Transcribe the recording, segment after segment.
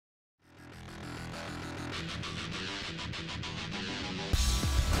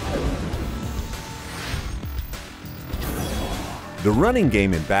The running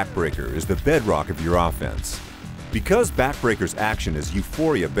game in Backbreaker is the bedrock of your offense. Because Backbreaker's action is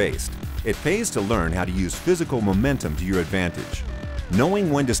euphoria-based, it pays to learn how to use physical momentum to your advantage.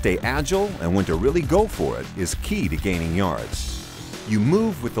 Knowing when to stay agile and when to really go for it is key to gaining yards. You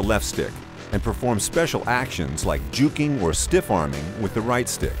move with the left stick and perform special actions like juking or stiff-arming with the right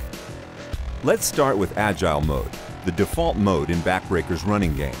stick. Let's start with Agile mode, the default mode in Backbreaker's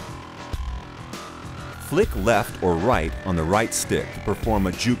running game. Flick left or right on the right stick to perform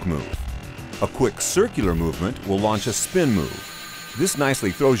a juke move. A quick circular movement will launch a spin move. This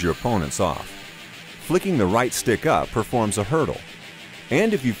nicely throws your opponents off. Flicking the right stick up performs a hurdle.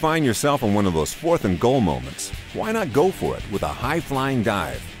 And if you find yourself in one of those 4th and goal moments, why not go for it with a high-flying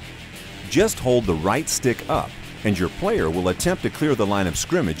dive? Just hold the right stick up, and your player will attempt to clear the line of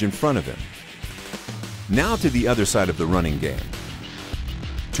scrimmage in front of him. Now to the other side of the running game.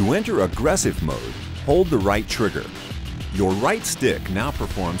 To enter aggressive mode, hold the right trigger. Your right stick now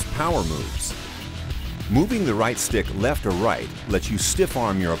performs power moves. Moving the right stick left or right lets you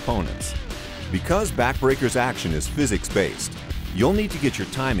stiff-arm your opponents. Because Backbreaker's action is physics-based, you'll need to get your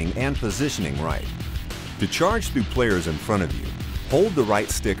timing and positioning right. To charge through players in front of you, hold the right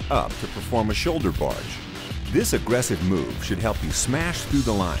stick up to perform a shoulder barge. This aggressive move should help you smash through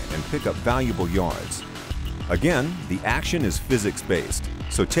the line and pick up valuable yards. Again, the action is physics-based,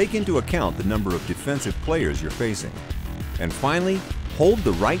 so take into account the number of defensive players you're facing. And finally, hold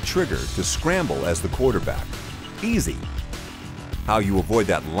the right trigger to scramble as the quarterback. Easy. How you avoid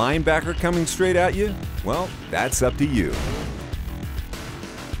that linebacker coming straight at you? Well, that's up to you.